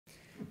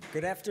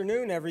Good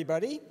afternoon,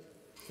 everybody.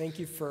 Thank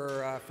you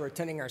for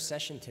attending our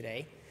session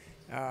today.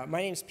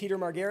 My name is Peter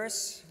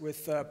Margaris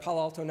with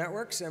Palo Alto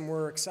Networks, and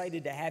we're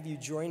excited to have you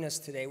join us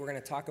today. We're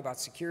going to talk about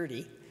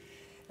security.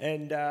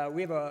 And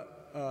we have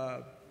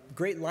a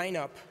great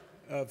lineup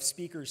of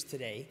speakers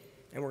today,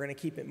 and we're going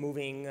to keep it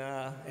moving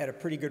at a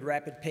pretty good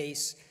rapid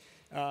pace.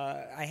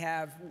 I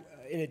have,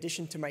 in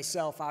addition to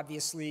myself,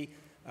 obviously,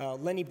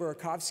 Lenny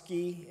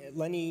Burakovsky.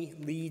 Lenny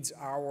leads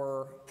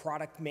our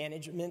product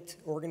management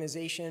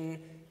organization,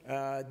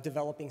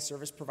 developing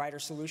service provider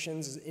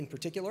solutions in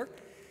particular.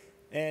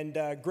 And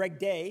Greg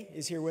Day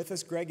is here with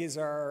us. Greg is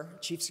our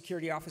Chief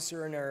Security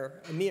Officer in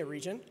our EMEA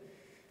region.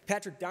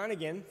 Patrick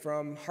Donegan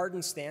from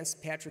Hardin-Stance.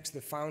 Patrick's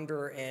the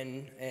founder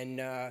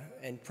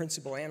and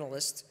principal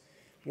analyst,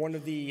 one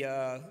of the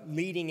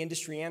leading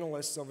industry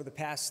analysts over the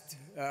past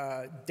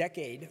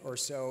decade or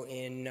so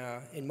in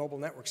mobile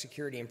network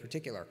security in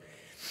particular.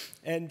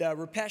 And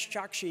Rupesh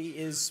Chokshi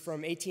is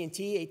from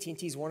AT&T.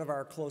 AT&T is one of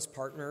our close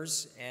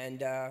partners, and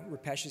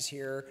Rupesh is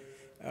here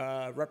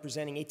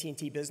representing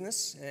AT&T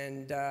Business.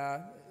 And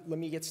let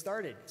me get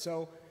started.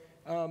 So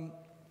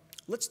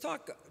let's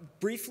talk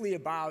briefly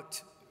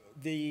about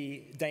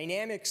the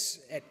dynamics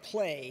at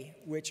play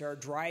which are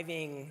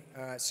driving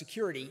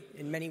security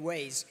in many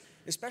ways,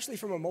 especially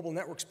from a mobile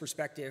networks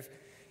perspective.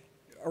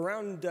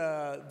 Around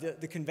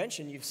the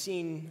convention, you've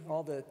seen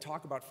all the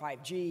talk about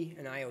 5G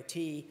and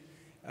IoT.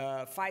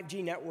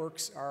 5G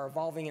networks are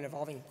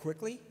evolving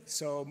quickly,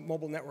 so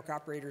mobile network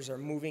operators are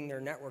moving their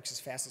networks as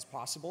fast as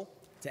possible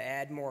to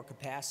add more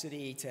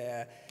capacity,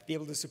 to be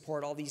able to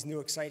support all these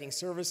new exciting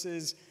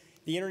services.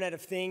 The Internet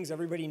of Things,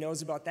 everybody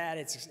knows about that.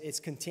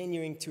 It's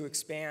continuing to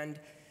expand.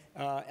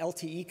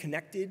 LTE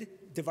connected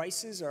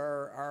devices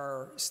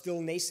are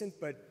still nascent,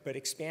 but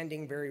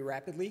expanding very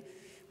rapidly.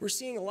 We're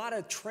seeing a lot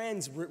of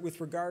trends with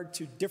regard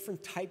to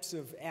different types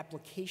of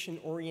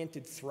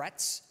application-oriented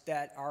threats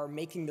that are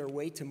making their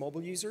way to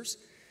mobile users.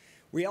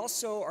 We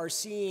also are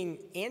seeing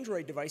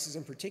Android devices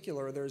in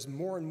particular. There's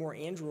more and more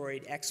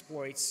Android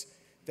exploits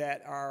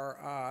that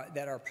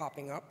are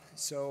popping up.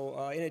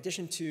 So in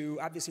addition to,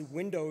 obviously,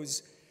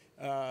 Windows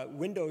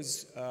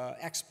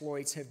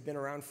exploits have been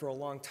around for a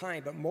long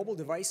time, but mobile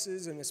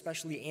devices, and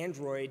especially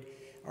Android,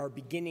 are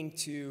beginning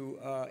to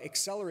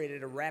accelerate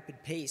at a rapid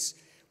pace.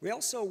 We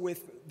also,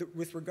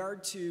 with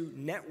regard to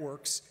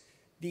networks,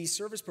 these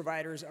service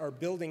providers are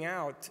building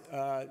out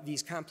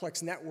these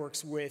complex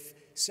networks with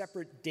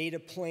separate data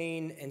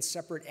plane and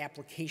separate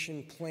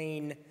application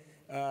plane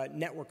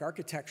network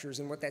architectures.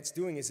 And what that's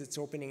doing is it's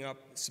opening up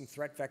some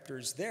threat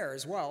vectors there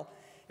as well.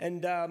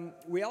 And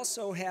we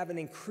also have an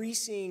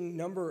increasing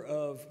number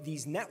of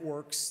these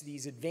networks,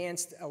 these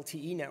advanced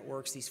LTE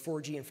networks, these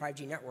 4G and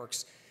 5G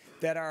networks,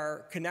 that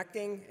are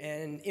connecting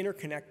and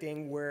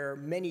interconnecting, where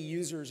many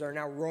users are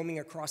now roaming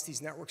across these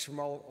networks from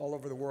all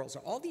over the world. So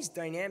all these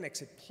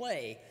dynamics at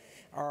play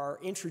are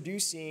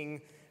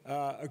introducing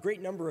a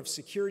great number of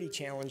security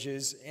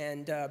challenges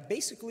and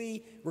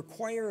basically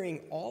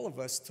requiring all of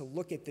us to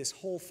look at this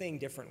whole thing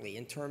differently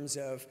in terms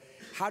of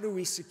how do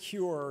we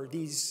secure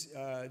these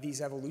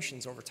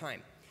evolutions over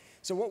time.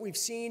 So what we've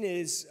seen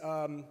is,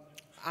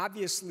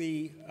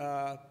 obviously,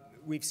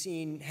 we've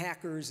seen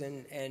hackers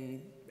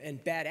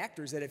and bad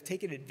actors that have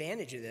taken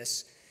advantage of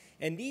this.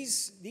 And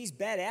these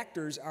bad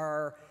actors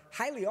are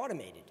highly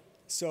automated.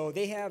 So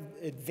they have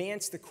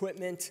advanced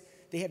equipment,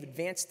 they have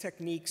advanced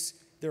techniques,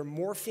 they're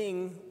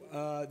morphing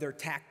their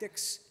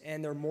tactics,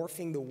 and they're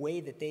morphing the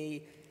way that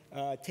they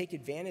take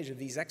advantage of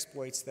these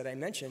exploits that I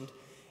mentioned.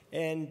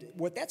 And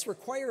what that's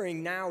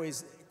requiring now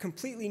is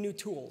completely new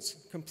tools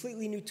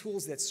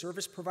that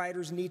service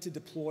providers need to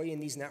deploy in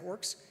these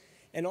networks,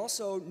 and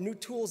also new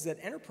tools that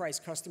enterprise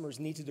customers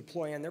need to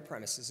deploy on their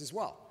premises as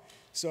well.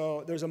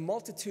 So there's a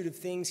multitude of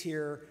things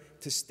here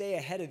to stay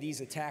ahead of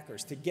these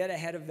attackers, to get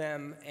ahead of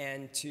them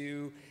and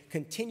to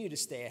continue to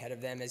stay ahead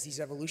of them as these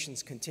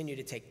evolutions continue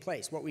to take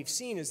place. What we've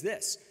seen is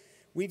this.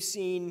 We've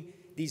seen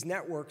these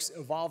networks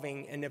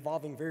evolving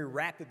very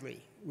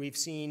rapidly. We've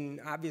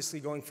seen, obviously,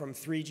 going from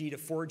 3G to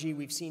 4G.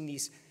 We've seen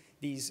these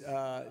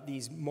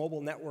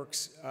mobile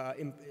networks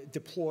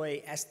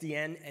deploy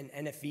SDN and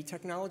NFV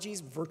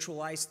technologies,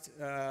 virtualized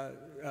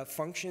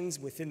functions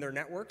within their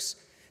networks.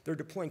 They're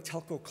deploying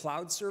telco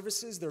cloud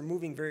services. They're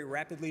moving very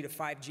rapidly to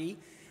 5G.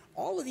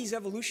 All of these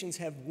evolutions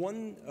have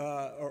one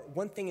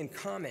thing in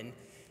common.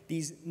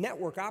 These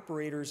network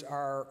operators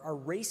are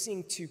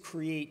racing to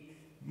create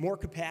more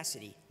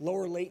capacity,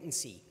 lower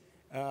latency,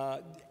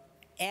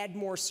 add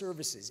more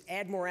services,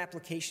 add more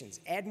applications,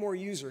 add more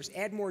users,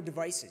 add more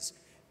devices.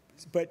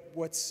 But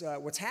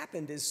what's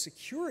happened is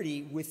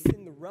security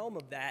within the realm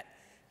of that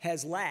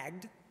has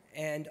lagged,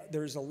 and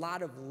there's a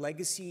lot of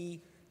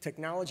legacy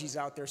technologies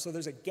out there. So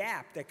there's a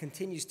gap that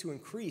continues to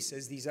increase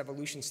as these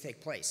evolutions take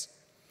place.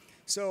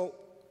 So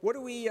what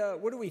are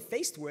we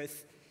faced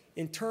with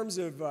in terms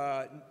of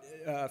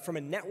from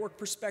a network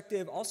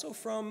perspective, also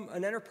from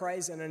an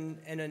enterprise and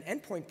an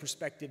endpoint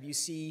perspective? You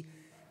see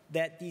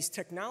that these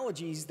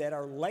technologies that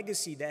are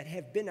legacy, that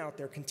have been out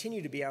there,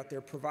 continue to be out there,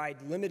 provide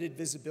limited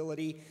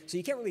visibility. So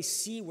you can't really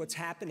see what's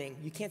happening.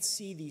 You can't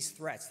see these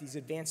threats, these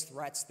advanced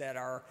threats that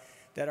are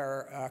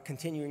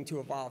continuing to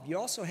evolve. You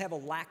also have a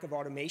lack of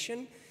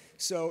automation.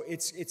 So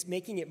it's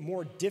making it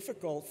more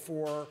difficult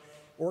for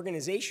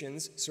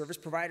organizations, service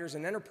providers,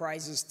 and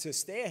enterprises to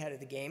stay ahead of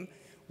the game.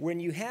 When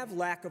you have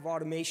lack of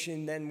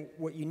automation, then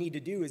what you need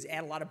to do is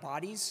add a lot of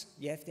bodies.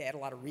 You have to add a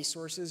lot of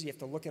resources. You have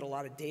to look at a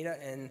lot of data,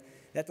 and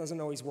that doesn't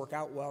always work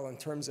out well in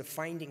terms of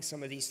finding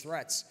some of these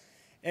threats.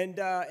 And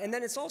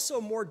then it's also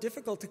more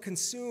difficult to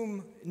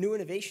consume new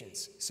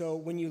innovations. So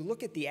when you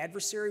look at the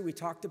adversary we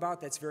talked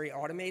about that's very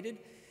automated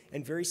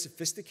and very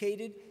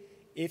sophisticated,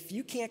 if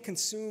you can't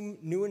consume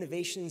new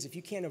innovations, if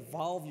you can't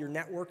evolve your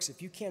networks,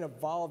 if you can't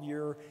evolve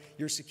your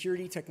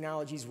security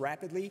technologies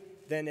rapidly,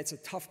 then it's a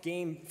tough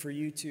game for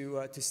you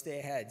to stay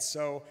ahead.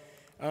 So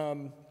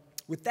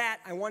with that,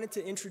 I wanted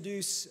to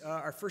introduce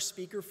our first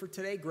speaker for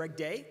today, Greg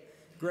Day.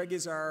 Greg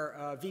is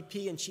our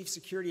VP and Chief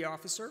Security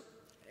Officer.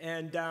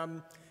 And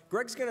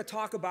Greg's going to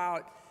talk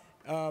about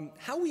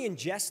how we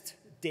ingest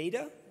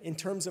data in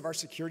terms of our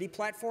security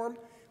platform,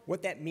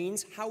 what that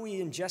means, how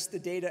we ingest the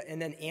data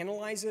and then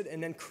analyze it,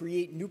 and then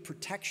create new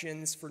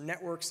protections for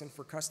networks and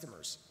for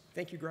customers.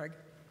 Thank you, Greg.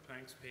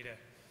 Thanks, Peter.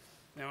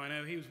 Now, I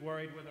know he was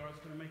worried whether I was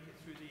going to make it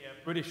through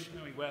the British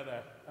snowy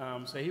weather,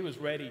 so he was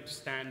ready to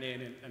stand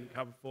in and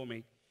cover for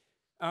me.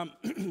 I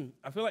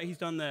feel like he's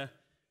done the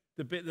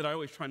bit that I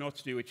always try not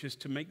to do, which is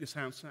to make this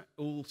sound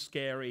all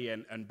scary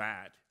and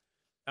bad.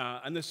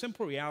 And the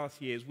simple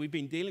reality is we've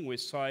been dealing with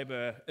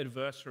cyber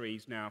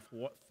adversaries now for,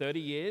 what, 30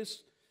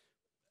 years?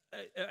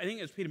 I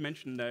think, as Peter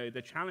mentioned, though,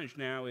 the challenge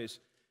now is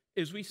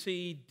we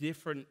see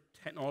different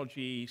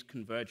technologies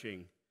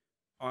converging.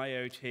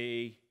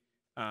 IoT,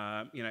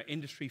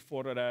 Industry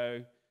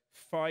 4.0,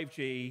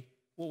 5G.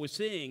 What we're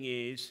seeing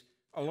is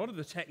a lot of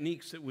the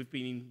techniques that we've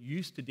been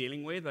used to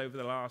dealing with over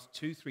the last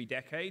 2-3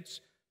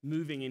 decades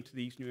moving into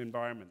these new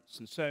environments.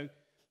 And so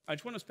I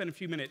just want to spend a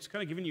few minutes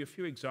kind of giving you a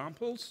few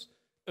examples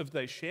of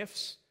those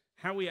shifts,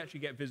 how we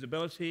actually get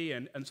visibility,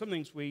 and some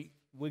things we're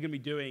going to be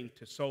doing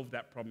to solve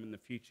that problem in the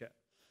future.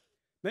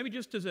 Maybe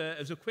just as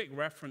a quick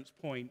reference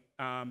point,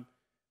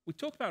 we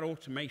talk about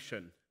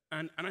automation,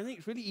 and I think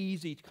it's really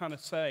easy to kind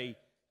of say,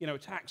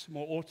 attacks are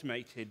more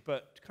automated,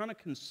 but to kind of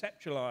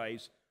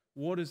conceptualize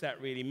what does that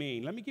really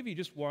mean. Let me give you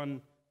just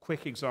one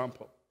quick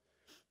example.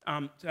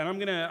 And I'm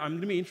gonna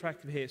be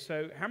interactive here.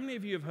 So how many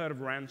of you have heard of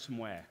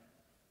ransomware?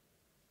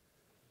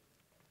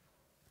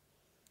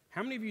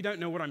 How many of you don't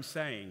know what I'm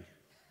saying?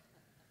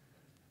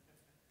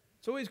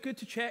 It's always good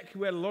to check.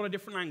 We had a lot of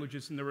different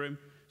languages in the room.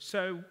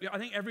 So I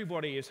think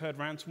everybody has heard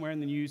ransomware in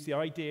the news, the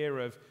idea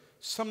of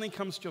something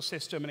comes to your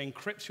system and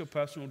encrypts your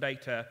personal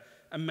data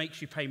and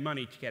makes you pay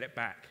money to get it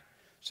back.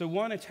 So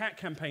one attack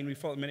campaign we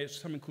followed at the minute is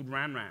something called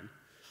RanRan.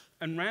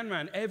 And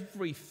RanRan,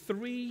 every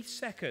 3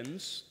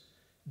 seconds,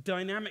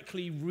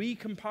 dynamically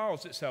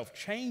recompiles itself,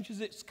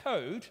 changes its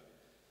code,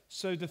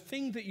 so the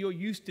thing that you're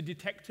used to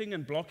detecting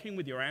and blocking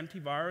with your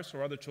antivirus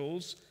or other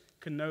tools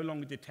can no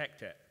longer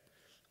detect it.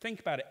 Think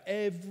about it.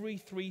 Every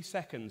 3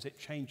 seconds, it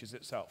changes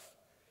itself.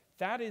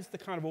 That is the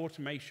kind of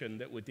automation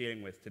that we're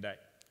dealing with today.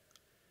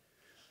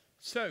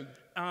 So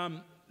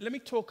let me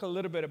talk a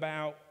little bit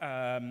about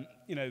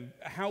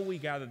how we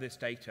gather this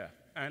data.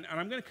 And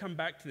I'm going to come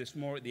back to this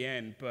more at the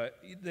end, but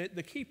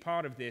the key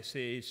part of this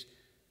is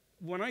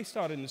when I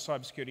started in the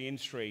cybersecurity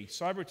industry,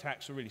 cyber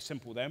attacks are really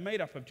simple. They're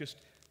made up of just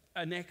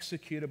an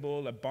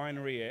executable, a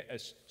binary, a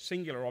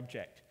singular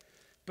object.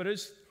 But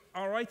as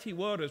our IT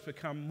world has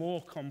become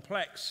more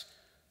complex,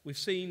 we've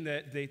seen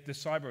that the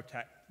cyber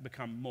attack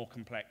become more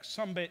complex.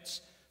 Some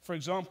bits, for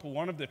example,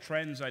 one of the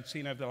trends I'd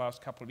seen over the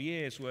last couple of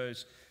years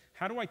was,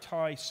 how do I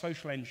tie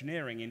social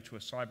engineering into a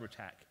cyber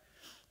attack?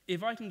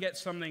 If I can get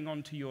something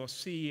onto your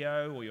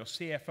CEO or your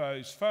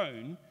CFO's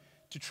phone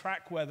to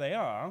track where they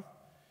are,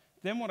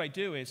 then what I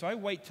do is I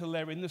wait till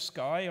they're in the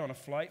sky on a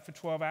flight for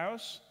 12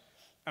 hours,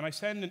 and I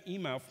send an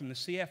email from the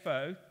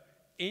CFO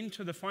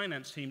into the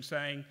finance team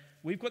saying,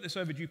 we've got this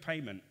overdue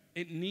payment.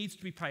 It needs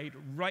to be paid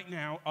right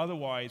now,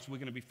 otherwise we're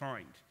going to be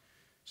fined.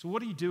 So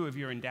what do you do if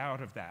you're in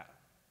doubt of that?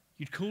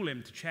 You'd call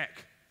him to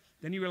check.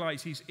 Then you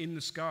realize he's in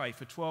the sky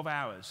for 12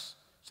 hours.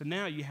 So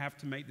now you have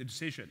to make the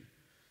decision.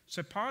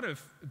 So part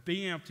of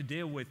being able to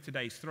deal with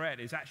today's threat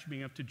is actually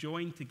being able to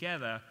join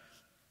together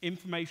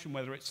information,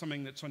 whether it's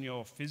something that's on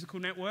your physical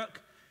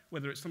network,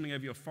 whether it's something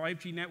over your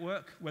 5G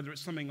network, whether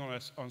it's something on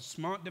a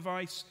smart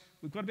device.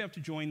 We've got to be able to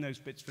join those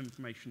bits of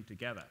information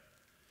together.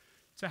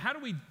 So how do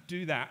we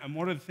do that, and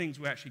what are the things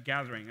we're actually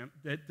gathering? And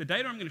the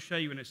data I'm going to show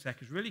you in a sec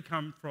has really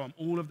come from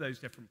all of those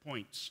different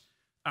points.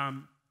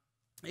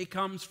 It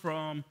comes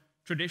from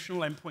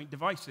traditional endpoint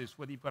devices,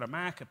 whether you've got a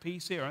Mac, a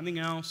PC, or anything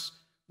else.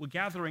 We're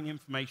gathering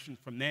information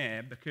from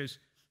there because,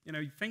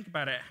 you think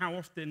about it, how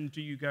often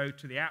do you go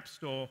to the App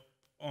Store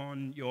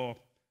on your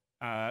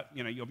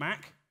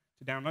Mac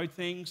to download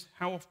things?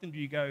 How often do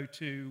you go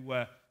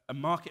to a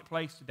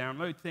marketplace to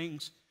download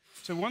things?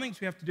 So one of the things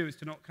we have to do is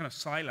to not kind of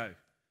silo,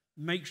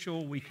 make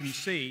sure we can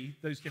see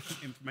those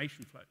different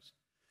information flows.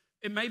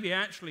 It may be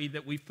actually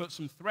that we've put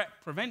some threat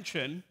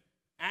prevention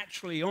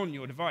actually on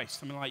your device,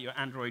 something like your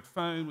Android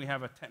phone. We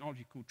have a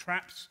technology called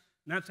Traps,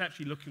 and that's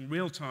actually looking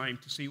real time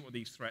to see what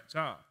these threats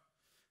are.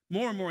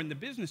 More and more in the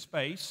business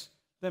space,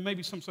 there may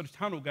be some sort of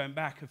tunnel going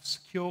back of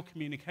secure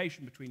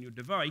communication between your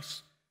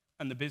device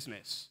and the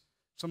business,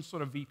 some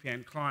sort of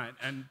VPN client.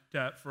 And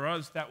for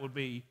us, that would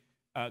be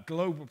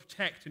Global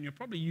Protect, and you're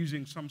probably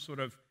using some sort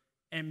of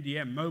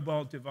MDM,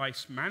 mobile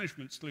device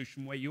management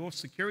solution, where your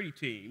security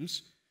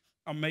teams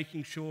are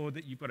making sure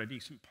that you've got a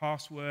decent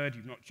password,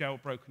 you've not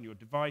jailbroken your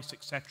device,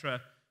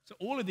 etc. So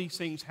all of these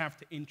things have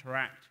to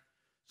interact.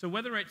 So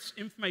whether it's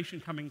information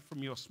coming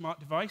from your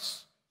smart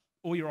device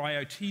or your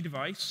IoT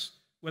device,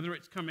 whether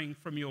it's coming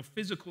from your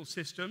physical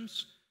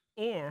systems,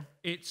 or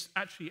it's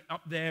actually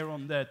up there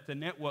on the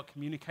network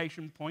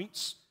communication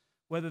points,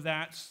 whether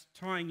that's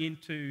tying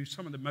into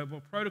some of the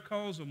mobile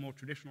protocols or more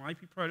traditional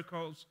IP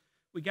protocols,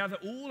 we gather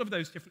all of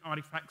those different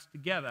artifacts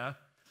together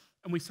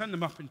and we send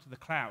them up into the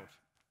cloud.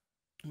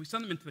 We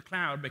send them into the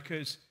cloud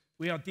because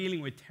we are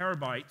dealing with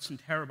terabytes and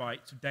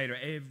terabytes of data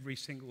every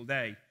single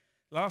day.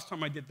 Last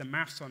time I did the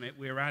maths on it,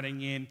 we were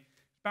adding in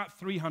about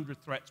 300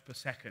 threats per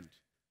second.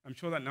 I'm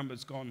sure that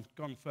number's gone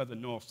further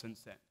north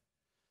since then.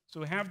 So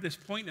we have this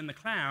point in the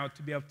cloud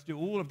to be able to do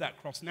all of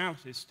that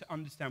cross-analysis to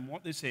understand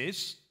what this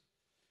is.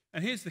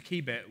 And here's the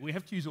key bit. We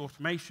have to use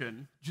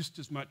automation just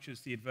as much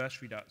as the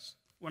adversary does.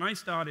 When I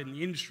started in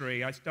the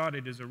industry, I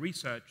started as a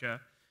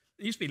researcher.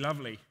 It used to be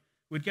lovely.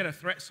 We'd get a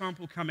threat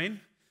sample come in,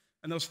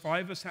 and those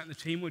 5 of us sat in the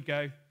team would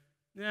go,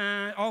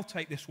 nah, I'll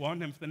take this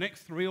one. And for the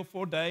next 3 or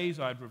 4 days,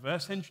 I'd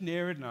reverse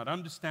engineer it, and I'd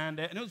understand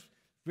it. And it was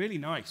really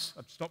nice.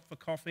 I'd stop for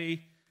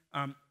coffee.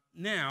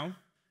 Now,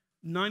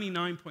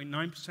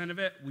 99.9% of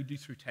it we do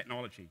through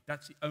technology.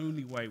 That's the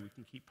only way we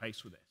can keep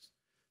pace with this.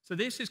 So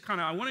this is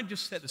kind of, I want to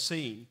just set the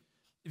scene.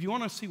 If you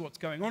want to see what's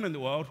going on in the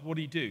world, what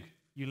do?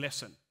 You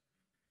listen.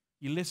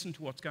 You listen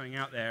to what's going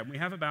out there. And we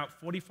have about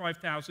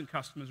 45,000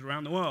 customers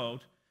around the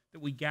world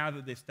that we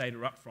gather this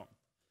data up from.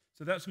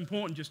 So that's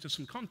important just as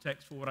some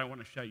context for what I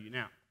want to show you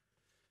now.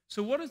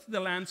 So what does the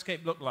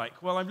landscape look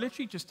like? Well, I've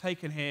literally just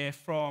taken here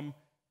from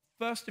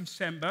 1st of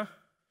December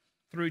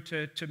through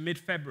to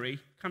mid-February,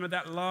 kind of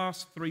that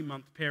last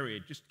 3-month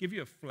period, just to give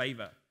you a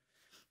flavor.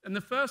 And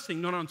the first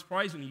thing, not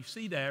unsurprisingly, you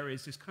see there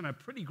is this kind of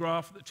pretty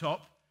graph at the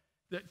top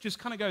that just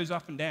kind of goes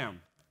up and down.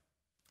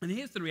 And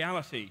here's the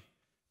reality.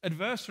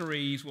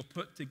 Adversaries will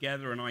put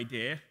together an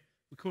idea.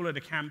 We call it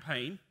a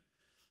campaign.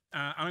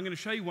 And I'm going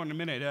to show you one in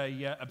a minute,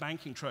 a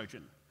banking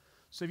Trojan.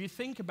 So if you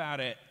think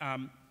about it,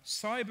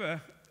 cyber,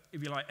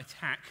 if you like,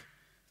 attack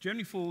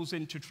generally falls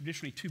into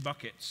traditionally 2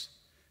 buckets.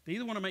 They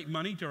either want to make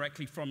money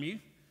directly from you.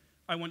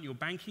 I want your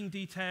banking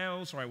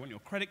details, or I want your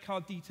credit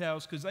card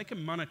details, because they can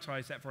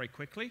monetize that very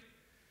quickly.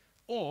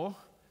 Or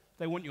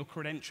they want your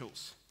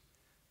credentials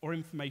or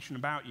information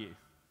about you.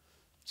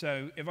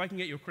 So if I can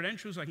get your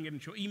credentials, I can get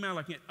into your email,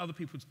 I can get other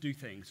people to do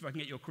things. If I can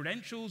get your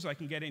credentials, I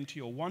can get into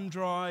your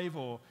OneDrive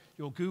or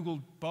your Google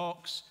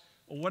Box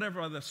or whatever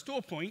other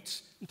store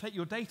points and take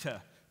your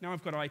data. Now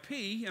I've got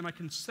IP, and I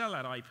can sell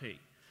that IP.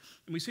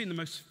 And we see in the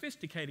most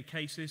sophisticated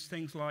cases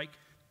things like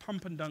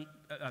pump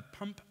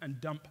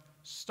and dump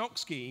stock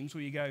schemes,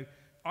 where you go,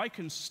 I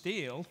can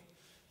steal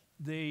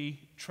the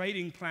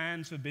trading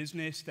plans of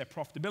business, their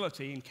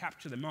profitability, and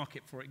capture the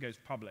market before it goes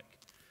public.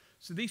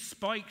 So these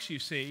spikes you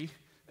see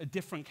are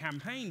different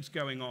campaigns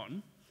going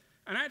on.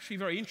 And actually,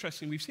 very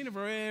interesting, we've seen a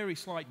very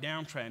slight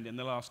downtrend in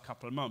the last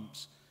couple of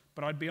months.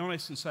 But I'd be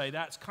honest and say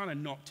that's kind of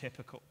not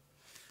typical.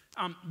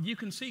 You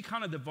can see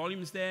kind of the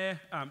volumes there,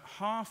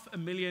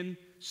 500,000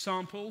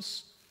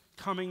 samples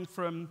coming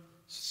from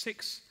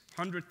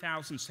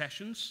 600,000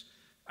 sessions.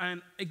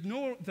 And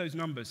ignore those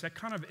numbers. They're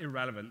kind of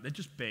irrelevant. They're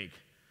just big.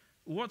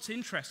 What's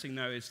interesting,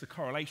 though, is the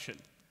correlation.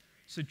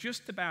 So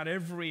just about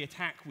every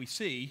attack we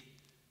see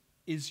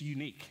is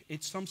unique.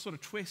 It's some sort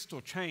of twist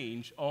or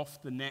change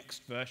off the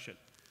next version.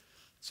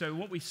 So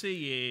what we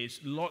see is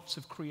lots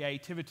of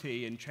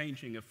creativity and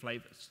changing of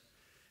flavors.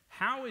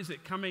 How is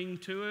it coming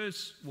to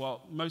us?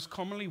 Well, most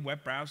commonly,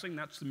 web browsing.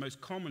 That's the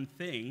most common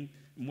thing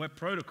in web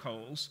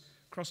protocols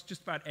across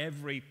just about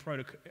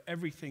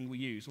everything we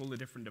use, all the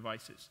different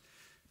devices.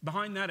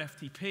 Behind that,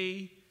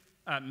 FTP.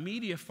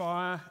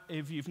 Mediafire,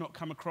 if you've not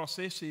come across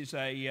this, is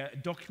a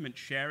document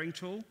sharing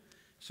tool.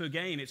 So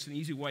again, it's an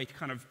easy way to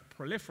kind of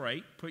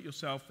proliferate, put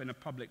yourself in a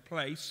public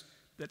place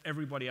that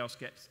everybody else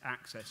gets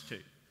access to.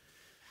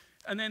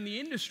 And then the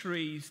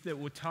industries that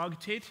were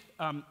targeted,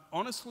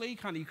 honestly,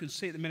 kind of you can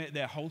see at the minute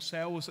there,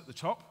 wholesale was at the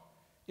top.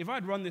 If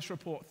I'd run this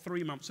report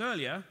 3 months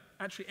earlier,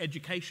 actually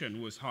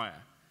education was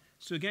higher.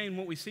 So again,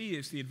 what we see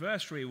is the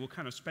adversary will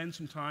kind of spend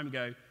some time and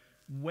go,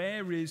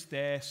 where is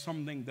there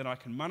something that I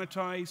can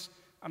monetize?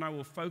 And I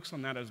will focus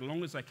on that as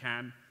long as I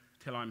can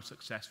till I'm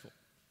successful.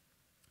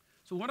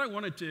 So what I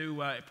want to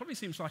do, it probably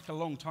seems like a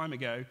long time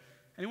ago.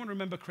 Anyone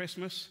remember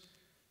Christmas?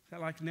 That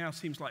like now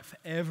seems like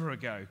forever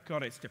ago.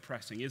 God, it's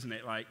depressing, isn't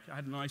it? Like I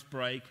had a nice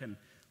break and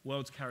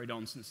world's carried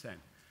on since then.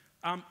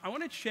 I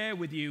want to share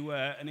with you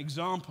an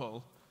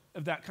example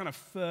of that kind of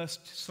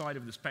first side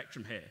of the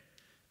spectrum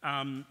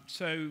here.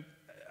 So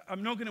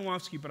I'm not going to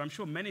ask you, but I'm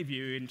sure many of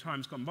you in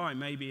times gone by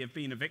maybe have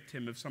been a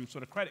victim of some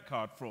sort of credit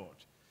card fraud.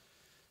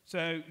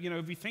 So,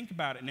 if you think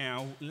about it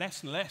now,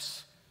 less and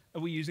less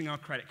are we using our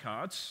credit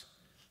cards.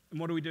 And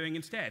what are we doing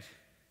instead?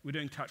 We're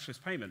doing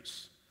touchless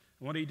payments.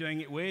 And what are you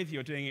doing it with?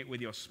 You're doing it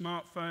with your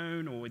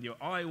smartphone or with your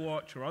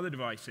iWatch or other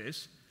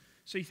devices.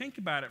 So you think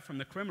about it from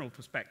the criminal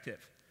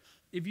perspective.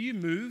 If you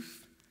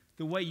move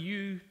the way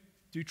you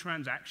do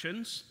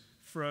transactions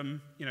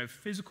from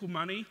physical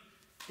money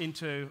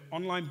into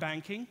online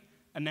banking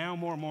and now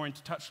more and more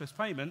into touchless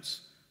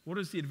payments, what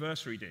does the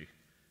adversary do?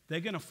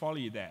 They're going to follow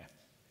you there.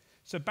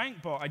 So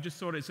BankBot, I just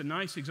thought it's a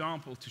nice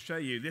example to show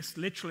you. This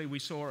literally we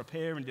saw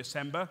appear in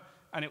December,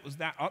 and it was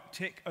that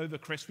uptick over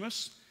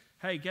Christmas.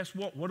 Hey, guess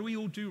what? What do we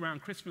all do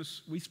around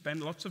Christmas? We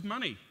spend lots of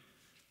money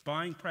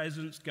buying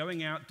presents,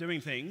 going out,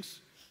 doing things.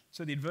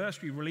 So the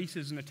adversary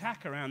releases an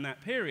attack around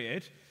that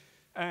period.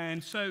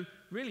 And so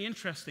really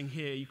interesting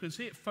here, you can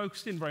see it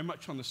focused in very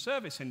much on the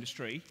service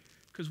industry,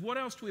 because what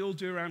else do we all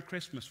do around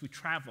Christmas? We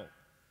travel.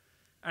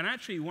 And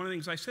actually, one of the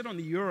things I sit on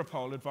the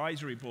Europol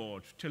advisory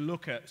board to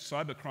look at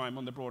cybercrime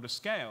on the broader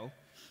scale,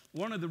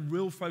 one of the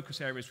real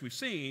focus areas we've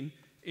seen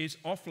is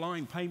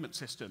offline payment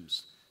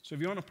systems. So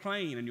if you're on a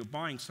plane and you're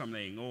buying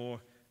something,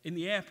 or in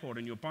the airport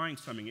and you're buying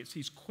something, it's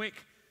these quick,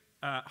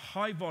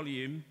 high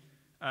volume,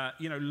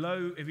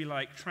 low, if you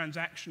like,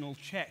 transactional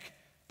check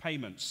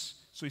payments.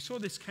 So we saw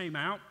this came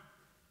out.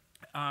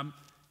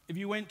 If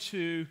you went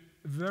to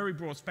a very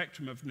broad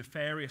spectrum of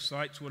nefarious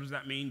sites, what does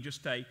that mean?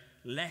 Just a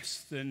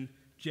less than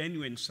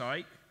genuine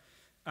site,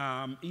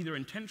 either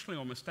intentionally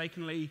or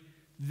mistakenly,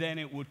 then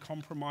it would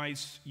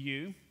compromise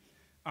you.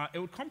 It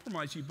would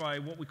compromise you by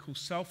what we call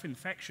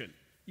self-infection.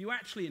 You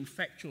actually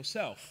infect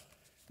yourself.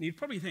 And you'd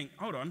probably think,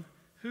 hold on,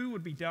 who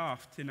would be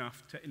daft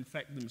enough to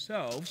infect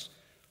themselves?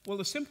 Well,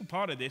 the simple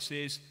part of this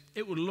is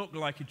it would look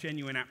like a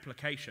genuine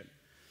application.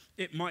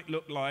 It might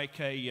look like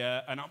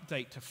an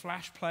update to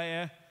Flash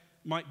Player,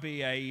 might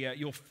be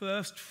your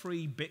first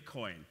free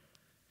Bitcoin.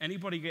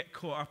 Anybody get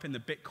caught up in the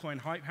Bitcoin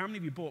hype? How many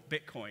of you bought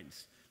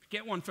Bitcoins?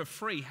 Get one for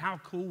free, how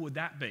cool would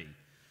that be?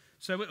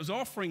 So it was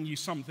offering you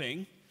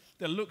something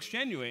that looks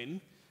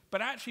genuine,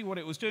 but actually what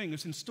it was doing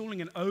was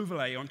installing an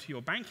overlay onto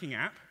your banking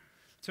app.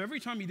 So every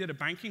time you did a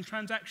banking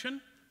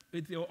transaction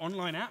with your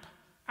online app,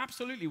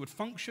 absolutely would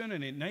function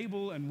and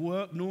enable and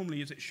work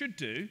normally as it should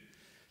do.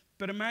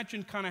 But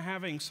imagine kind of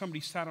having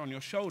somebody sat on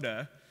your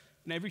shoulder,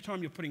 and every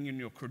time you're putting in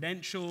your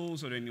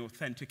credentials or in your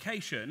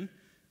authentication,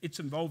 it's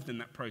involved in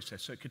that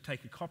process. So it could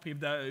take a copy of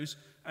those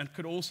and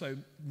could also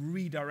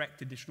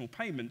redirect additional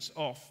payments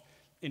off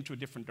into a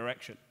different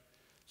direction.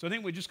 So I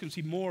think we're just going to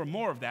see more and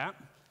more of that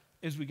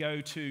as we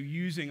go to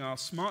using our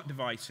smart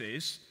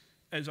devices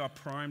as our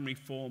primary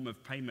form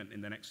of payment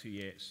in the next few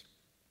years.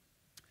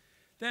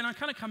 Then I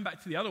kind of come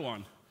back to the other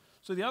one.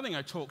 So the other thing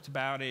I talked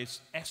about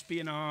is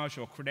espionage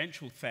or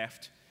credential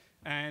theft.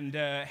 And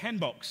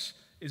Henbox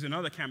is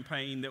another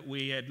campaign that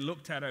we had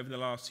looked at over the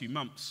last few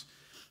months.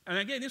 And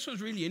again, this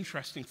was really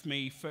interesting for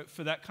me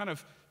for that kind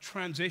of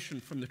transition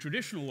from the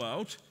traditional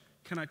world,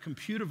 kind of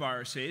computer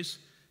viruses,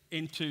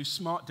 into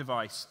smart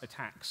device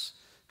attacks.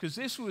 Because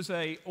this was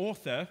an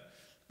author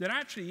that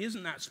actually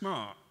isn't that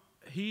smart.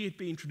 He had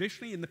been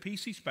traditionally in the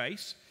PC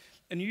space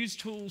and used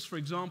tools, for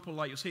example,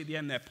 like you'll see at the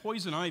end there,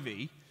 Poison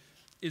Ivy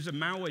is a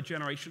malware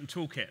generation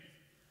toolkit.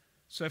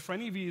 So for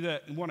any of you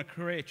that want a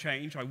career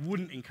change, I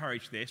wouldn't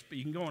encourage this, but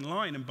you can go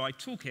online and buy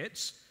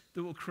toolkits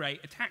that will create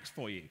attacks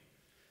for you.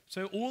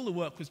 So all the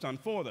work was done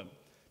for them.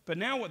 But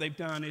now what they've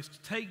done is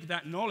to take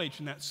that knowledge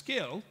and that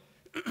skill,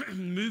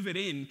 move it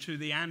into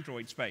the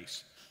Android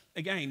space.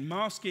 Again,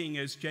 masking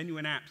as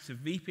genuine apps, a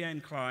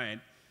VPN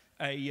client,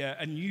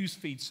 a news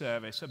feed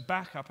service, a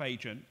backup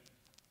agent.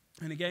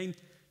 And again,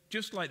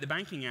 just like the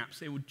banking apps,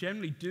 they would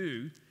generally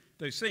do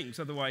those things.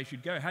 Otherwise,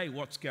 you'd go, hey,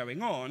 what's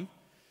going on?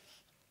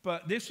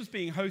 But this was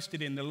being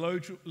hosted in the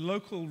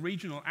local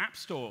regional app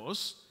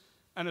stores.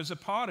 And as a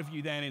part of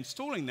you then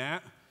installing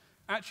that,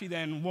 actually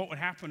then what would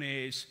happen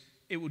is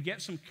it would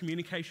get some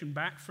communication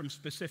back from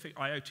specific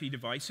IoT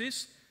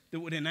devices that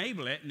would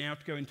enable it now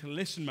to go into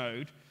listen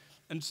mode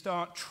and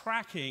start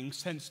tracking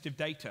sensitive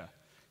data.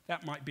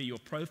 That might be your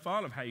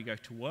profile of how you go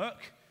to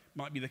work,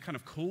 might be the kind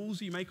of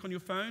calls you make on your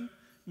phone,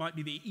 might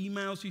be the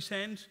emails you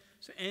send.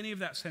 So any of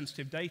that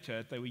sensitive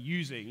data they were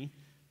using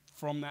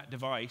from that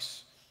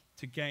device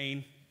to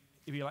gain,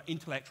 if you like,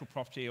 intellectual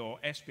property or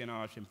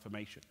espionage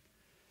information.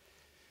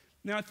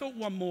 Now, I thought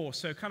one more.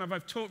 So kind of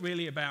I've talked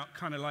really about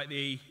kind of like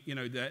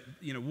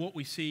what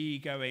we see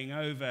going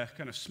over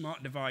kind of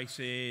smart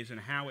devices and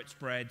how it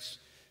spreads.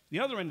 The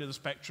other end of the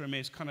spectrum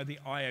is kind of the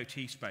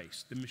IoT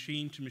space, the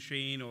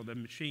machine-to-machine or the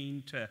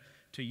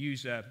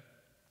machine-to-user.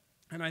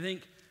 And I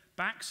think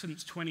back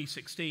since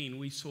 2016,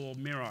 we saw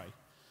Mirai.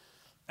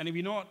 And if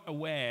you're not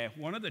aware,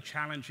 one of the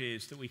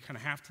challenges that we kind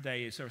of have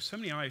today is there are so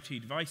many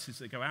IoT devices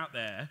that go out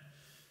there,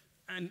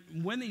 and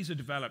when these are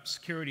developed,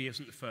 security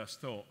isn't the first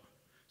thought.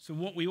 So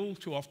what we all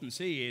too often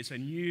see is a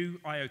new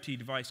IoT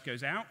device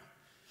goes out,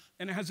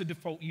 and it has a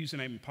default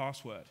username and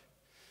password.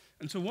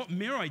 And so what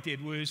Mirai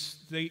did was,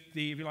 if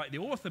you like, the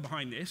author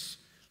behind this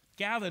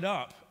gathered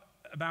up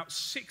about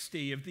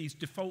 60 of these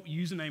default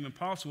username and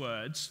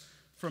passwords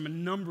from a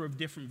number of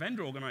different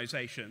vendor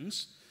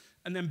organizations,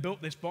 and then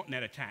built this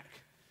botnet attack.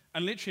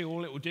 And literally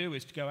all it will do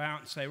is to go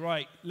out and say,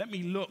 right, let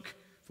me look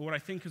for what I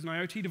think is an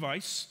IoT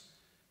device.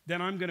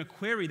 Then I'm going to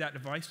query that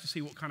device to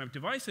see what kind of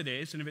device it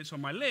is. And if it's on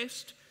my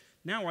list,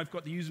 now I've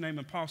got the username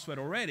and password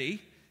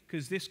already,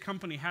 because this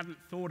company hadn't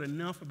thought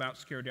enough about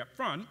security up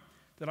front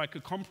that I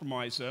could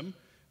compromise them,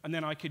 and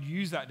then I could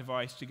use that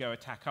device to go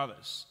attack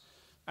others.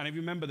 And if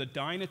you remember the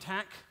Dyn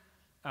attack,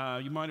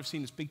 you might have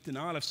seen this big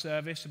denial of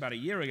service about a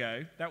year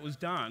ago. That was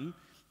done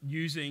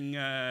using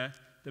the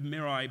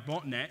Mirai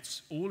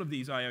botnets, all of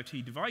these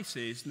IoT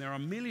devices, and there are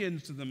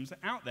millions of them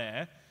out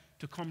there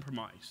to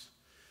compromise.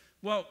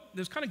 Well,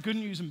 there's kind of good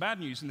news and bad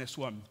news in this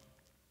one.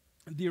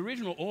 The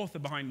original author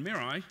behind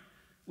Mirai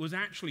was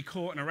actually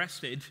caught and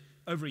arrested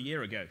over a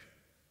year ago.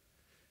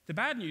 The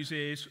bad news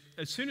is,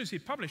 as soon as he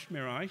published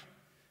Mirai,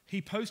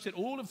 he posted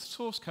all of the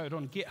source code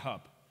on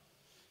GitHub.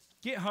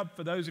 GitHub,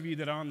 for those of you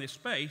that are in this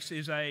space,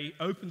 is an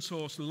open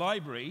source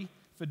library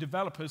for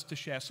developers to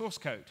share source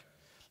code.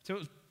 So it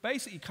was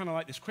basically kind of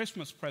like this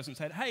Christmas present,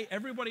 said, hey,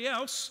 everybody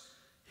else,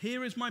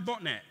 here is my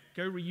botnet,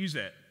 go reuse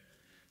it.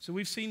 So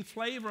we've seen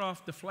flavor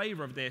after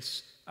flavor of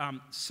this.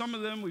 Some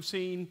of them we've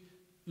seen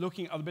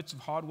looking at other bits of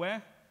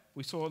hardware.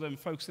 We saw them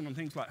focusing on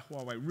things like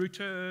Huawei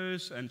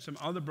routers and some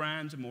other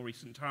brands in more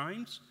recent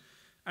times.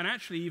 And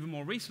actually, even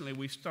more recently,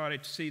 we've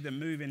started to see them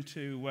move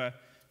into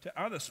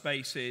to other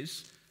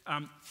spaces.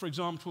 For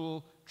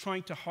example,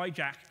 trying to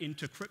hijack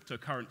into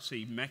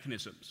cryptocurrency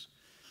mechanisms.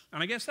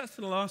 And I guess that's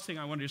the last thing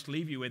I want to just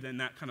leave you with in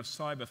that kind of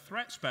cyber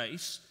threat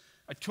space.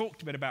 I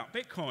talked a bit about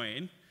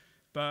Bitcoin,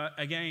 but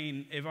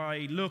again, if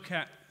I look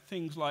at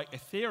things like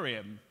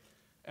Ethereum,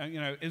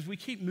 as we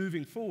keep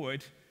moving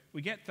forward,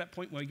 we get to that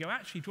point where we go,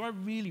 actually, do I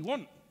really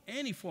want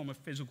any form of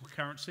physical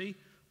currency,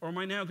 or am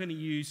I now going to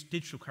use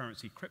digital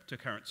currency,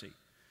 cryptocurrency?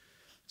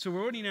 So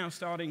we're already now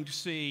starting to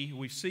see,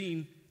 we've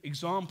seen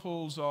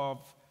examples of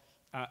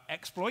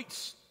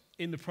exploits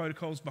in the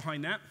protocols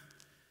behind that.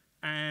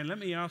 And let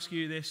me ask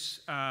you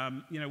this,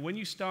 when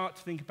you start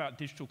to think about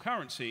digital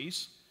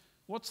currencies,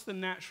 what's the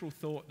natural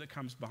thought that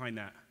comes behind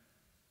that?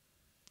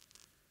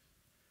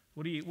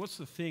 What's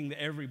the thing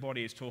that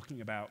everybody is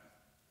talking about?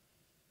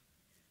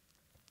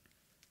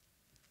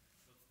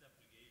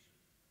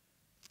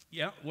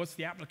 Yeah, what's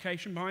the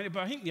application behind it?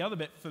 But I think the other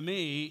bit for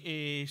me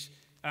is,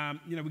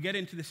 we get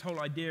into this whole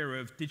idea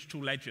of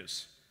digital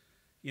ledgers.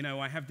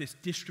 I have this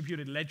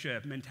distributed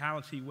ledger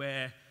mentality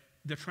where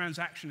the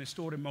transaction is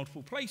stored in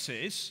multiple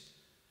places,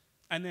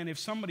 and then if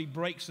somebody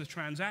breaks the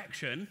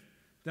transaction,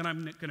 then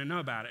I'm going to know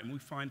about it, and we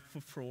find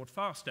fraud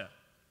faster.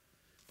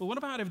 But what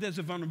about if there's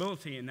a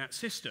vulnerability in that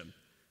system?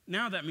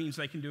 Now that means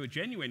they can do a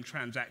genuine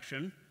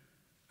transaction,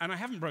 and I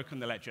haven't broken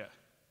the ledger.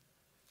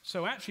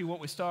 So actually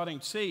what we're starting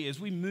to see is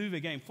we move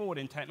again forward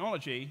in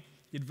technology,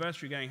 the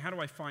adversary going, how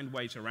do I find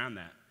ways around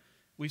that?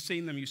 We've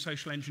seen them use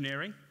social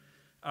engineering.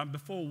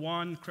 Before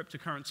one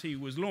cryptocurrency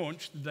was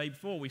launched, the day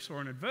before we saw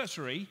an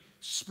adversary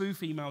spoof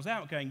emails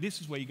out going,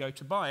 this is where you go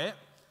to buy it,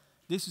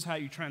 this is how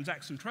you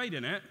transact and trade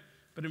in it,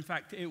 but in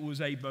fact it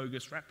was a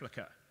bogus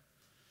replica.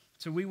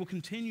 So we will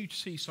continue to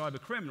see cyber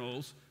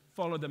criminals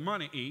follow the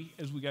money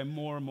as we go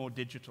more and more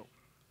digital.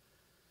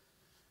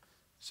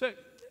 So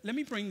let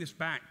me bring this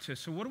back to,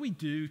 so what do we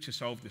do to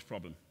solve this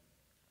problem?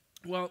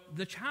 Well,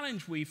 the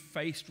challenge we've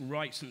faced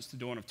right since the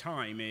dawn of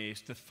time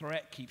is the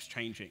threat keeps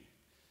changing.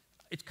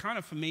 It's kind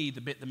of, for me,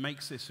 the bit that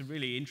makes this a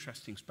really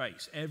interesting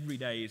space. Every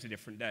day is a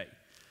different day.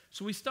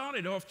 So we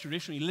started off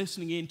traditionally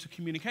listening into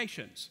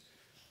communications.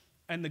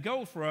 And the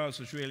goal for us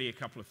was really a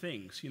couple of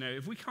things.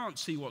 If we can't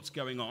see what's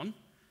going on,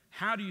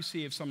 how do you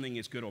see if something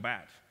is good or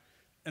bad?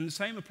 And the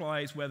same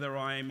applies whether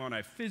I'm on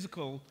a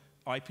physical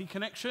IP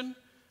connection,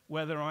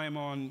 whether I'm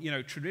on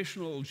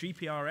traditional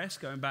GPRS,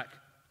 going back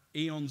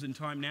eons in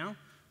time now,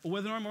 or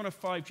whether I'm on a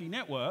 5G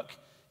network.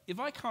 If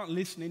I can't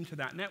listen into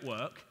that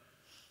network,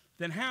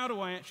 then how do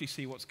I actually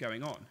see what's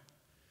going on?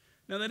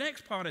 Now, the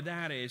next part of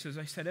that is, as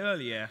I said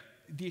earlier,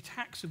 the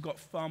attacks have got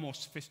far more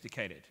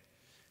sophisticated.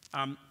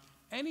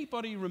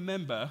 Anybody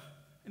remember,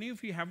 any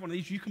of you have one of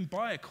these? You can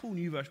buy a cool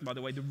new version, by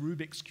the way, the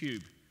Rubik's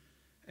Cube.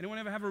 Anyone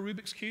ever have a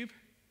Rubik's Cube?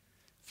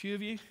 A few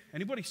of you?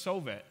 Anybody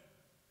solve it?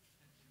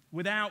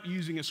 Without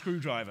using a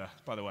screwdriver,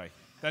 by the way.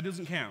 That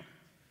doesn't count.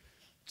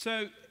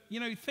 So,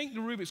 think the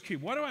Rubik's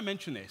Cube. Why do I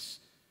mention this?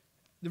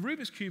 The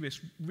Rubik's Cube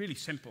is really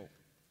simple.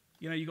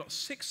 You've got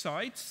 6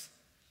 sides,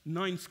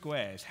 9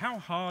 squares. How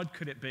hard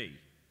could it be?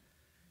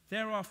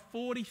 There are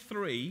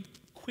 43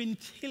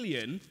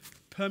 quintillion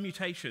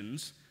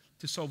permutations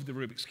to solve the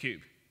Rubik's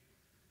Cube.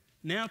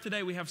 Now,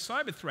 today, we have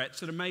cyber threats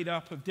that are made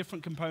up of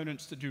different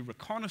components that do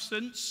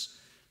reconnaissance.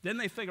 Then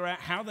they figure out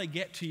how they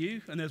get to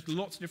you, and there's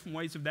lots of different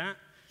ways of that.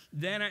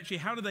 Then actually,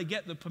 how do they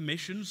get the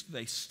permissions? Do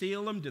they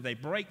steal them? Do they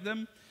break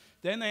them?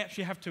 Then they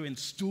actually have to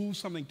install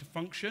something to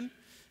function.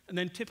 And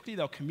then typically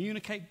they'll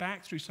communicate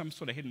back through some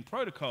sort of hidden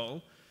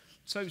protocol.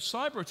 So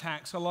cyber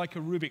attacks are like a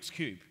Rubik's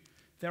Cube.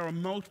 There are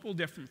multiple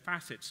different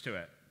facets to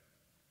it.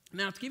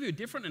 Now, to give you a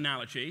different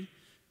analogy,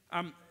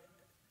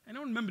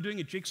 anyone remember doing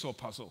a jigsaw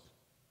puzzle?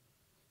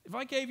 If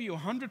I gave you a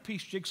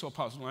 100-piece jigsaw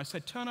puzzle and I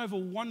said, turn over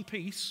one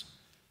piece,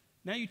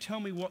 now you tell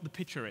me what the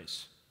picture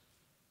is.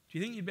 Do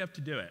you think you'd be able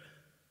to do it?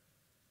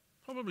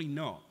 Probably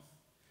not.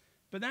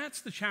 But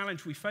that's the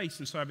challenge we face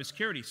in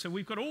cybersecurity. So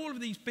we've got all of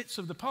these bits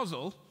of the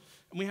puzzle,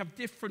 and we have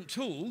different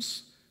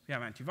tools. We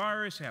have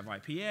antivirus, we have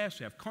IPS,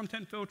 we have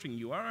content filtering,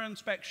 URL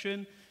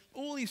inspection,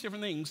 all these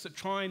different things that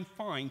try and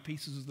find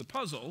pieces of the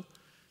puzzle.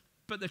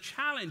 But the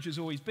challenge has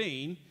always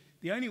been,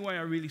 the only way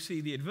I really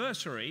see the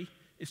adversary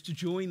is to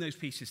join those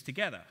pieces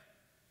together.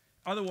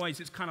 Otherwise,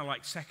 it's kind of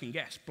like second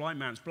guess, blind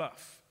man's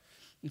bluff.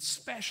 And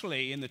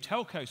especially in the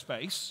telco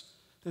space,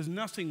 there's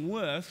nothing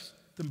worse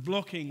than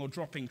blocking or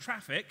dropping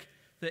traffic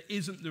that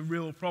isn't the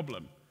real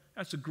problem.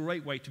 That's a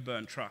great way to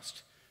burn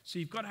trust. So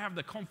you've got to have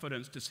the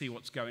confidence to see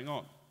what's going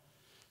on.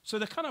 So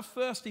the kind of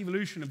first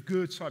evolution of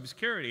good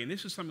cybersecurity, and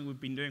this is something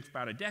we've been doing for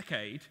about a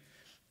decade,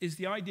 is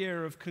the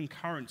idea of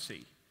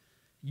concurrency.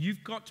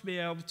 You've got to be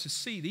able to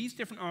see these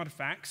different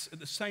artifacts at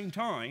the same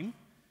time,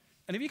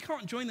 and if you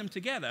can't join them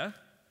together,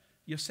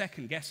 you're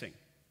second guessing.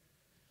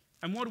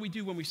 And what do we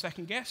do when we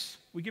second guess?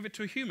 We give it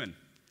to a human.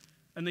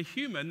 And the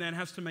human then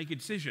has to make a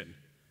decision.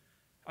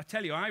 I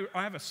tell you, I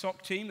have a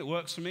SOC team that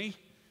works for me,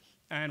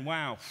 and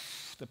wow,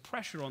 the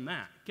pressure on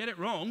that. Get it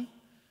wrong,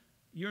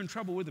 you're in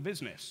trouble with the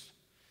business.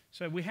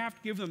 So we have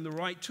to give them the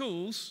right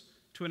tools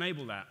to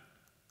enable that.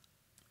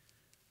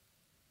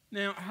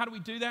 Now, how do we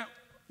do that?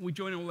 We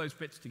join all those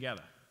bits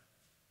together.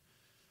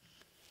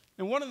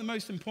 And one of the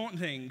most important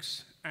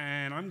things,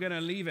 and I'm going to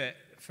leave it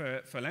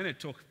for Leonard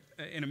to talk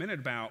in a minute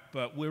about,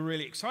 but we're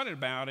really excited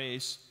about,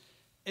 is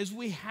as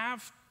we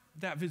have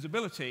that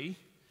visibility,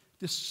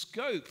 the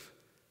scope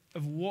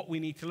of what we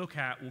need to look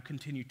at will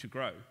continue to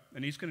grow.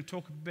 And he's going to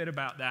talk a bit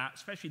about that,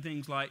 especially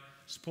things like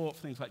support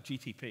for things like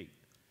GTP.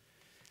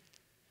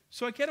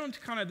 So I get on to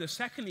kind of the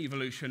second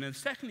evolution, and the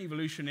second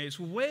evolution is,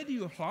 well, where do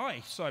you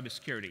apply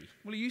cybersecurity?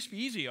 Well, it used to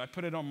be easy. I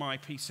put it on my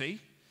PC,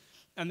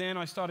 and then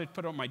I started to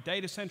put it on my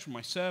data center,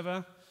 my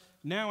server.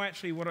 Now,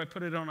 actually, what do I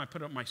put it on? I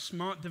put it on my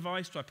smart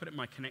device. Do I put it in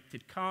my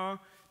connected car?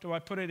 Do I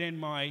put it in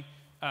my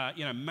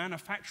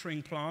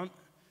manufacturing plant?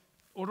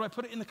 Or do I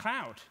put it in the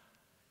cloud?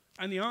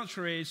 And the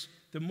answer is,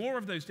 the more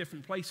of those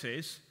different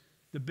places,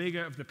 the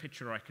bigger of the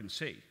picture I can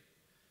see.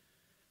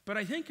 But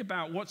I think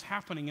about what's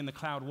happening in the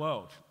cloud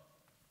world.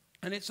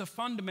 And it's a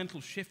fundamental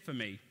shift for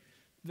me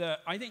that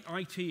I think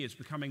IT is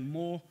becoming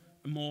more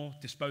and more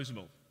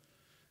disposable.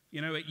 You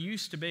know, it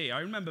used to be, I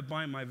remember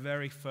buying my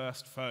very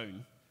first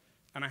phone,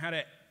 and I had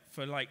it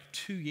for like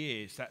 2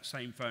 years, that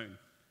same phone.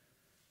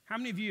 How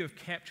many of you have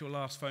kept your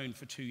last phone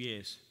for 2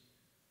 years?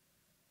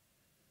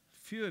 A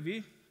few of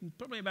you,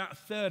 probably about a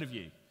third of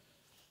you.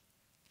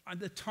 And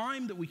the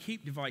time that we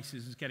keep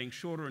devices is getting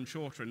shorter and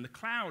shorter, and the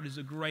cloud is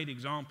a great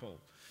example.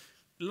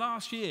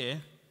 Last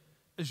year,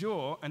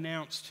 Azure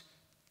announced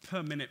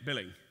per-minute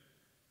billing.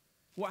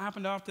 What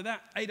happened after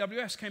that?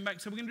 AWS came back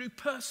and said, we're going to do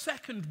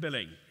per-second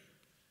billing.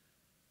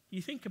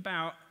 You think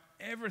about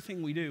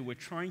everything we do, we're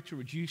trying to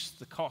reduce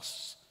the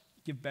costs,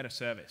 give better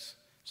service.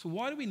 So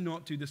why do we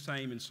not do the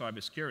same in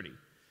cybersecurity?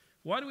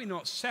 Why do we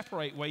not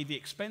separate away the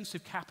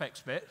expensive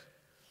CapEx bit,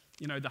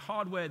 you know, the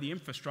hardware, the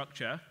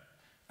infrastructure,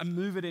 and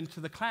move it into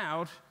the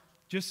cloud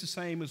just the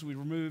same as we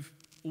remove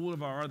all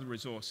of our other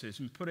resources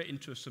and put it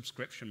into a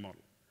subscription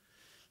model?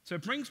 So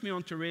it brings me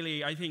on to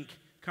really, I think,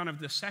 kind of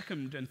the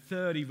second and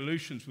third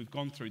evolutions we've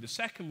gone through. The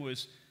second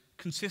was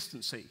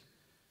consistency.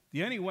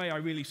 The only way I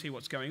really see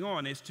what's going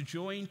on is to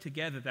join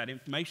together that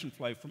information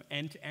flow from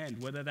end to end,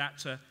 whether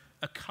that's a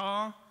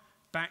car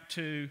back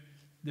to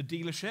the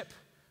dealership,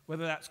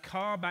 whether that's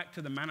car back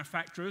to the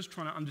manufacturers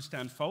trying to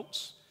understand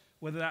faults,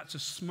 whether that's a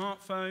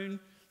smartphone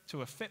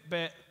to a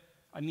Fitbit.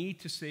 I need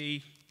to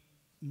see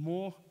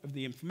more of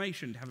the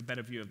information to have a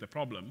better view of the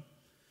problem.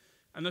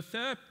 And the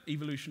third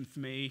evolution for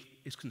me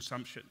is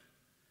consumption.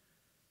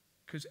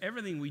 Because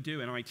everything we do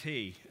in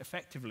IT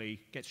effectively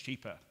gets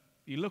cheaper.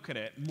 You look at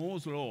it,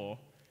 Moore's law,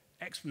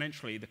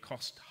 exponentially the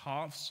cost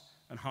halves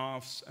and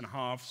halves and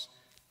halves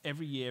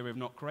every year, if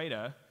not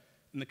greater,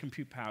 and the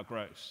compute power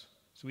grows.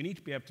 So we need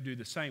to be able to do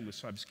the same with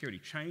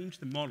cybersecurity, change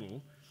the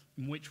model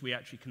in which we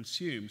actually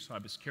consume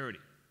cybersecurity.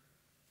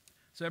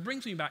 So it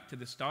brings me back to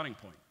the starting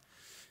point.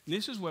 And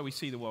this is where we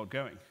see the world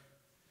going.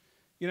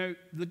 You know,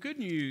 the good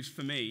news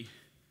for me,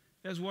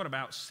 there's what,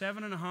 about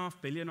 7.5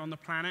 billion on the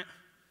planet?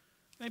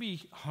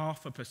 Maybe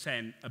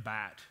 0.5% are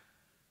bad.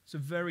 It's a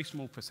very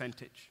small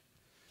percentage.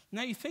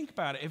 Now you think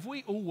about it, if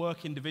we all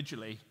work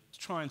individually to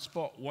try and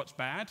spot what's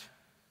bad,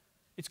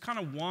 it's kind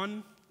of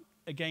one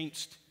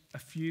against a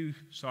few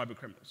cyber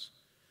criminals.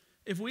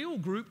 If we all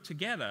group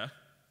together,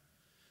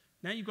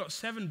 now you've got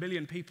 7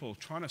 billion people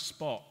trying to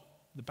spot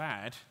the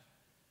bad,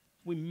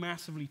 we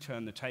massively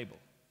turn the table.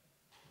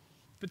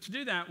 But to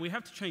do that, we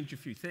have to change a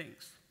few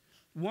things.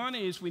 One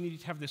is we need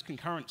to have this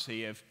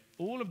concurrency of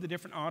all of the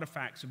different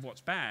artifacts of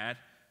what's bad.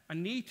 I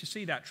need to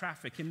see that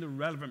traffic in the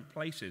relevant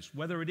places,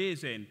 whether it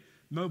is in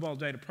mobile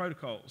data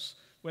protocols,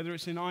 whether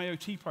it's in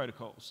IoT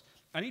protocols.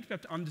 I need to be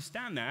able to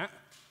understand that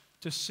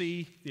to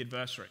see the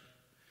adversary.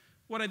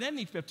 What I then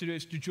need to be able to do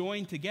is to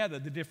join together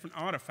the different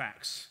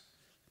artifacts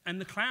And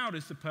the cloud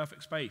is the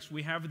perfect space.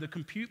 We have the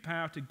compute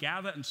power to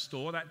gather and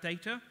store that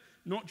data,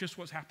 not just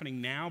what's happening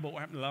now, but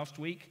what happened last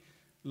week,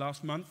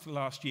 last month,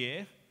 last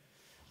year.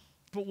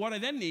 But what I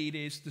then need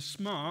is the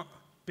smart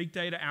big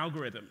data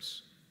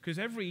algorithms. Because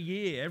every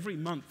year, every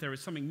month, there is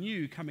something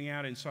new coming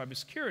out in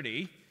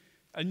cybersecurity,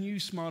 a new,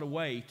 smarter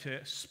way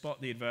to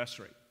spot the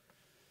adversary.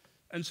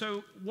 And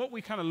so what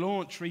we kind of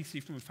launched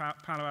recently from a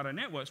Palo Alto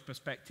Networks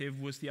perspective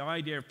was the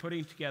idea of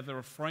putting together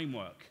a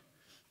framework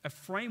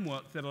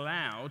that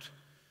allowed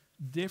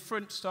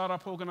different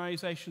startup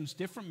organizations,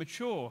 different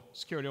mature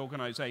security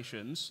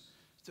organizations,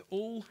 to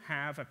all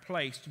have a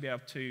place to be able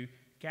to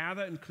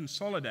gather and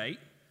consolidate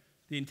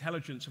the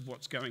intelligence of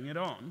what's going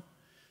on,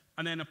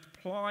 and then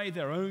apply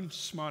their own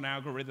smart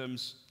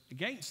algorithms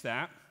against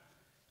that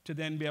to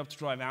then be able to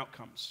drive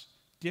outcomes.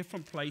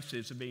 Different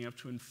places of being able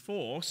to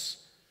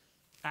enforce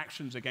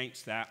actions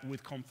against that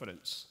with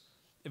confidence.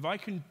 If I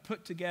can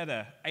put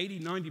together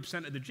 80,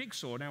 90% of the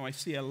jigsaw, now I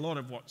see a lot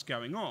of what's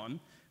going on,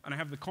 and I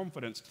have the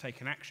confidence to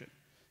take an action.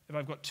 If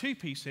I've got 2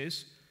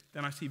 pieces,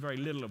 then I see very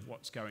little of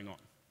what's going on.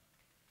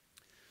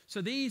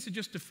 So these are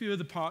just a few of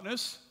the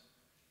partners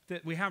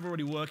that we have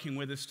already working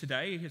with us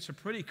today. It's a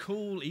pretty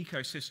cool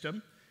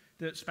ecosystem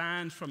that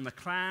spans from the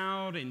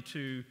cloud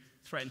into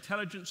threat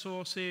intelligence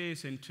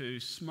sources, into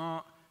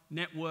smart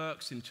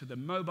networks, into the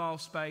mobile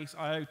space,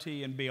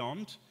 IoT, and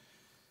beyond.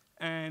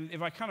 And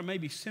if I kind of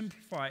maybe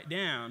simplify it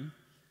down,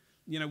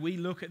 we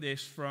look at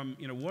this from,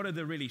 what are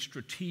the really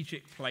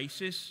strategic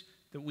places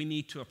that we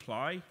need to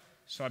apply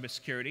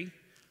cybersecurity?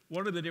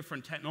 What are the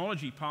different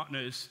technology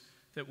partners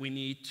that we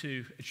need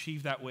to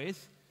achieve that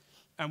with?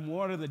 And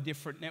what are the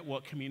different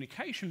network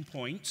communication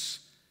points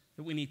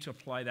that we need to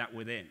apply that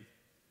within?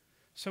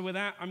 So with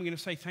that, I'm going to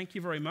say thank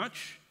you very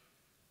much.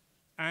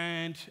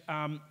 And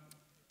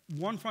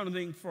one final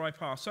thing before I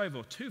pass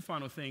over, 2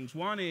 final things.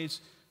 One is,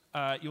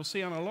 you'll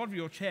see on a lot of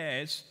your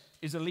chairs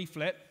is a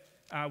leaflet.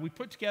 We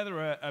put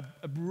together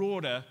a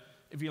broader,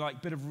 if you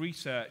like, bit of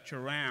research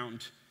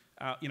around,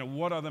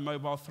 what are the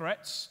mobile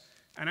threats?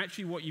 And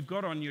actually what you've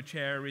got on your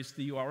chair is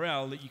the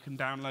URL that you can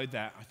download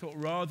that. I thought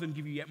rather than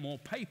give you yet more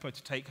paper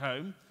to take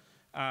home,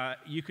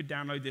 you could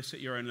download this at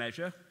your own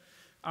leisure.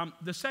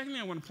 The second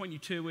thing I want to point you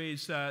to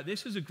is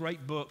this is a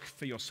great book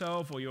for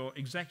yourself or your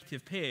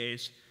executive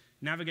peers,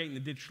 Navigating the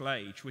Digital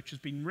Age, which has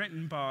been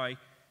written by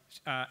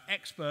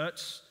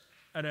experts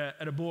at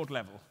a board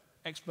level,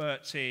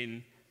 experts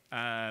in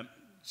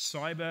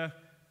cyber,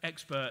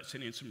 experts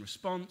in incident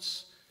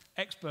response,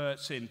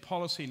 experts in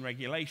policy and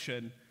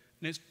regulation,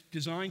 and it's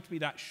designed to be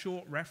that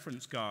short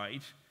reference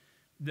guide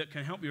that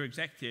can help your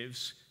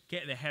executives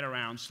get their head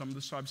around some of the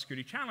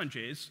cybersecurity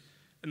challenges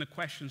and the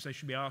questions they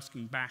should be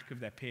asking back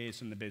of their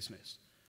peers in the business.